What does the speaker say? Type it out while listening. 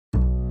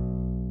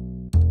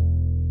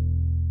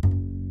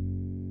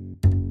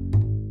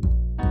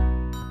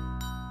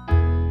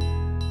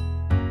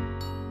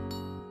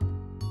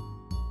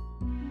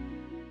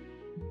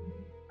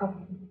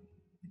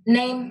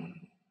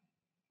Name?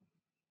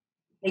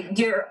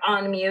 You're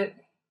on mute.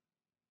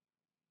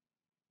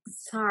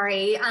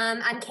 Sorry,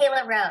 I'm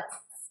Kaila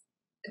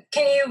Rose.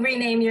 Can you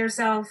rename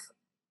yourself?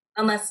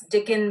 Unless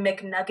Dickin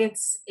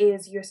McNuggets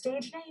is your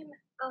stage name?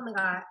 Oh my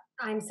god,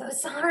 I'm so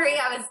sorry.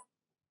 I was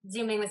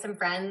Zooming with some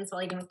friends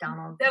while eating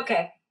McDonald's.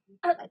 Okay.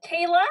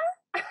 Kayla?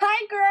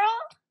 Hi, girl.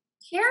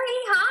 Sherry,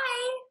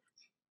 hi.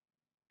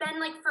 Been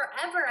like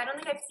forever. I don't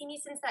think I've seen you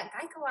since that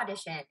Geico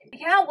audition.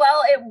 Yeah,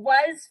 well, it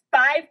was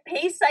 5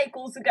 pay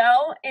cycles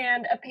ago,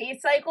 and a pay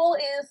cycle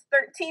is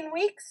 13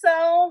 weeks,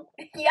 so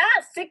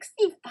yeah,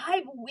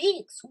 65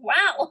 weeks.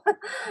 Wow.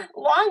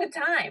 Long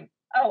time.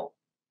 Oh,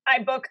 I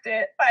booked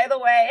it, by the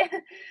way.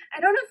 I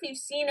don't know if you've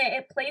seen it.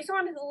 It plays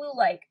on Hulu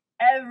like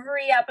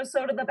every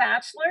episode of The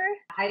Bachelor.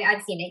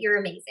 I've seen it. You're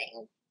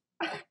amazing.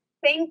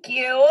 Thank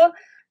you.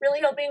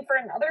 Really hoping for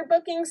another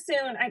booking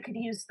soon. I could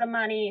use the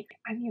money.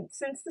 I mean,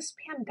 since this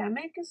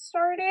pandemic has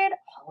started,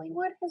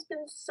 Hollywood has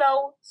been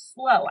so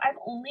slow. I've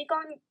only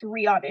gone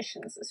 3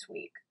 auditions this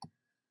week.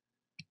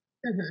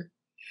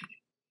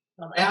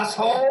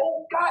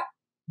 Asshole! God.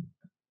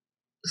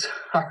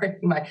 Sorry,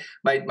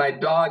 my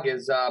dog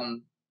is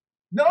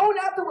no,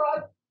 not the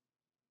rug.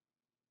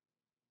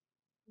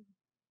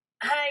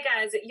 Hi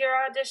guys, you're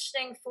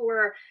auditioning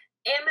for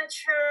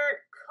amateur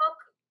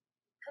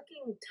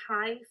cooking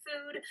Thai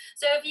food.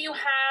 So if you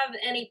have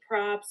any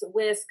props,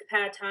 whisk,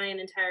 pad thai, an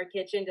entire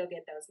kitchen, go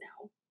get those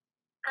now.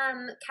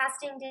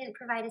 Casting didn't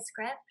provide a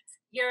script.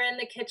 You're in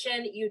the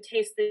kitchen, you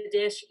taste the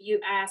dish, you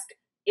ask,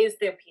 is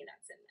there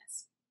peanuts in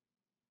this?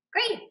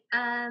 Great.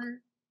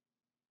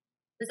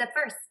 Who's up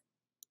first?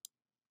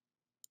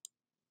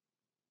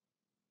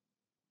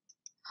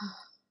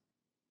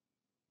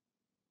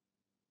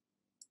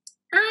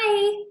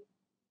 Hi.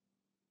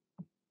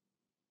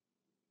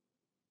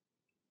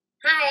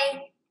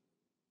 Hi.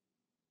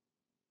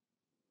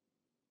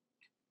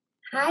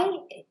 Hi.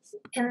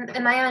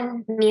 Am I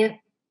on mute?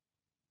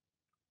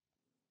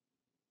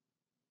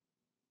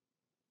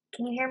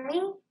 Can you hear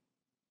me?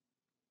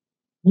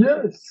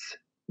 Yes,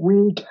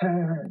 we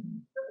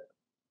can.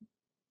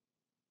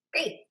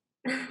 Great.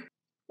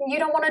 You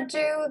don't want to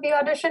do the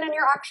audition in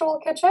your actual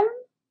kitchen?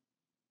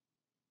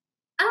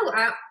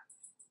 Oh,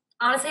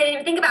 honestly, I didn't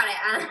even think about it.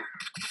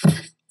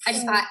 I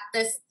just thought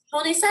this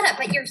whole new setup,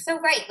 but you're so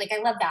right. Like,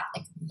 I love that.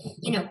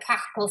 Like,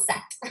 practical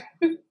set.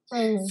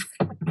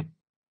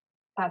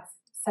 That's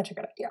such a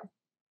good idea.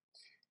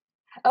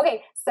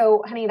 Okay,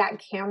 so honey, that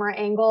camera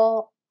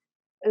angle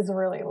is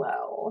really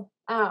low.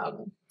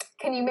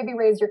 Can you maybe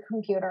raise your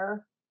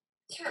computer?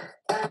 Sure.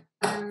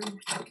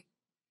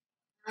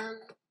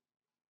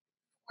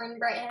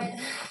 Cornbread.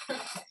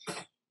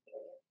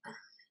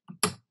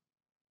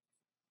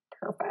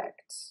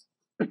 Perfect.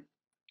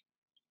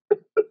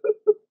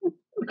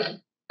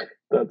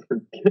 That's her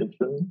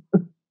kitchen.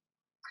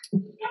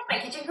 Yeah, my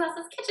kitchen costs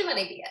this kitchen when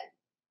I begin.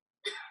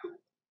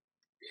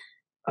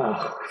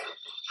 Oh,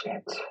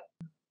 shit.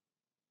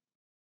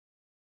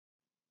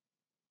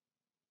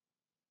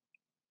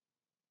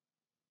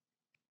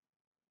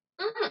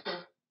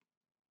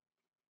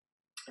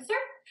 Is there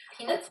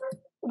peanuts?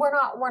 We're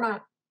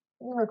not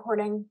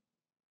recording.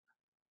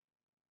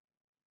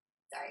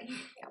 Sorry.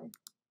 Yeah.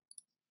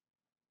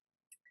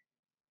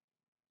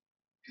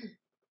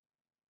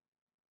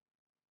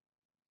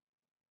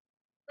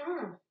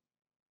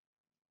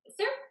 Is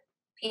there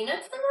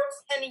peanuts in this?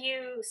 Can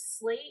you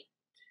slate?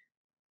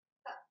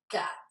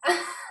 Duh.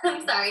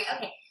 I'm sorry.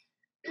 Okay.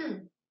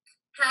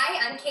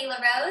 Hi, I'm Kaila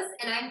Rose,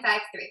 and I'm 5'3".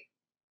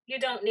 You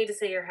don't need to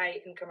say your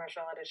height in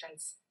commercial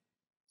auditions.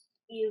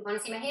 You want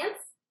to see my hands?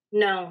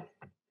 No.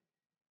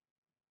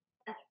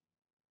 Okay.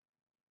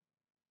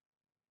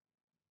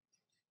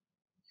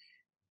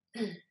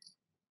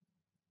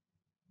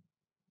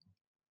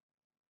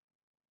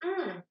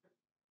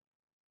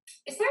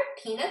 Is there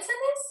peanuts in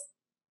this?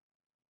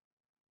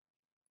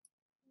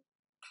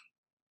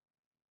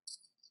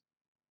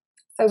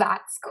 So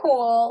that's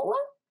cool.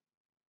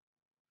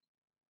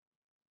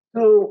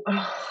 So,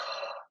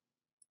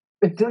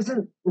 it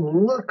doesn't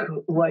look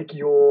like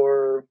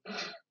you're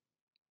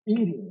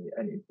eating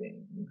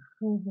anything.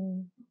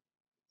 Mm-hmm.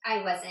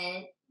 I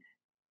wasn't.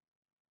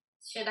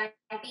 Should I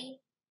be?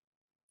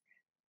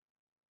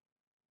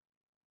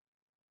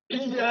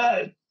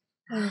 Yes.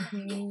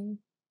 Mm-hmm.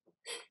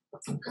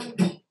 Got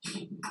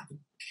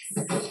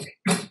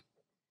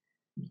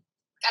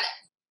it.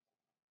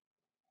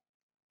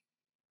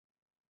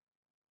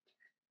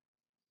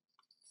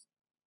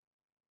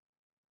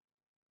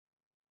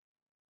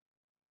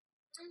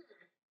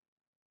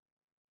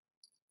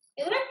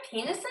 Is there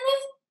penis in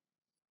this?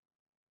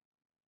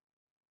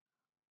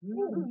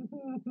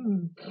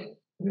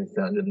 It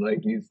sounded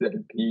like you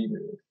said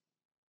penis.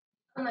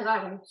 Oh my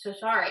god, I'm so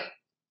sorry.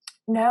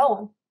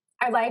 No,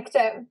 I liked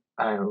it.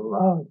 I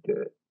loved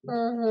it.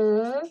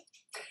 Mm-hmm.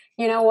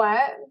 You know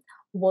what?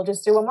 We'll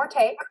just do one more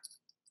take.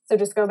 So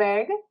just go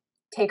big,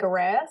 take a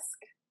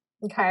risk.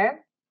 Okay?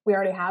 We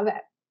already have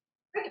it.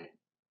 Great.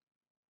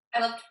 I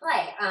love to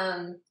play.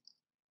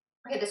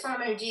 Okay, this one I'm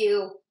gonna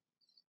do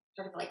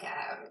sort of like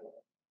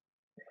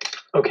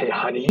Okay,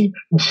 honey,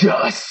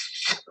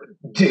 just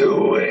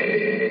do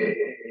it.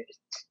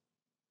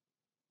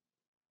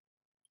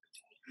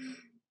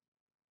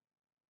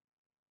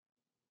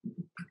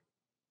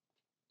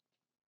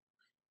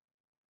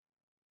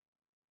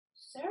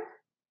 Sir?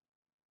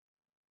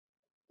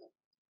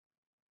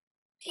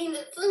 Tina,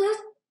 it's water.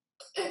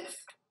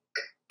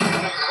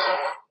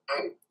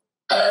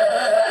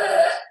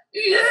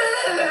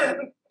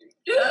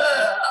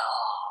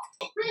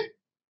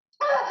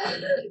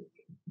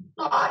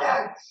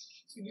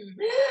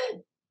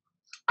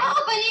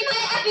 Oh, but need my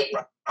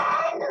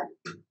EpiPen.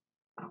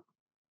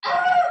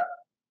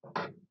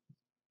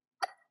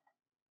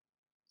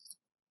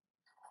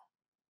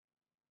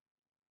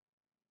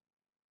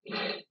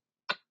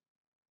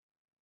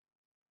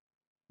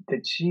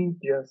 Did she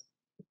just...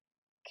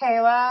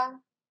 Kaila?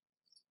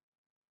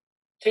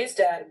 She's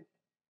dead.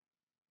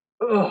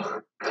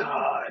 Oh,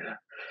 God.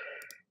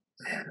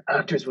 Man,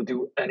 actors will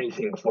do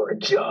anything for a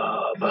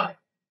job.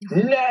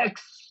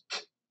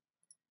 Next!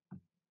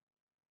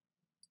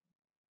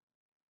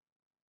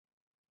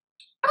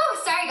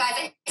 Oh, sorry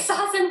guys, I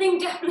saw something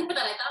down there that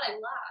I thought I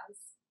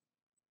lost.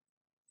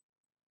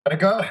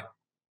 Becca?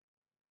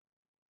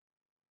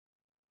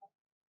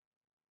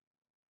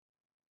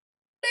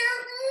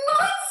 They're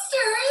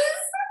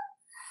monsters!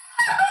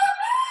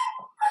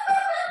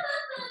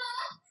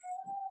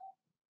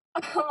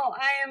 Oh,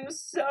 I am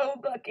so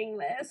booking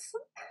this.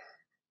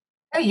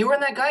 Hey, you were in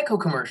that Geico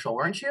commercial,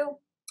 weren't you?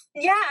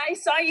 Yeah, I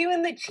saw you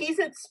in the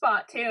Cheez-It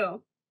spot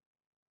too.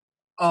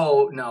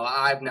 Oh, no,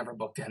 I've never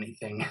booked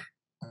anything.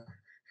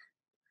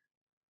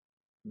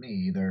 Me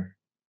either.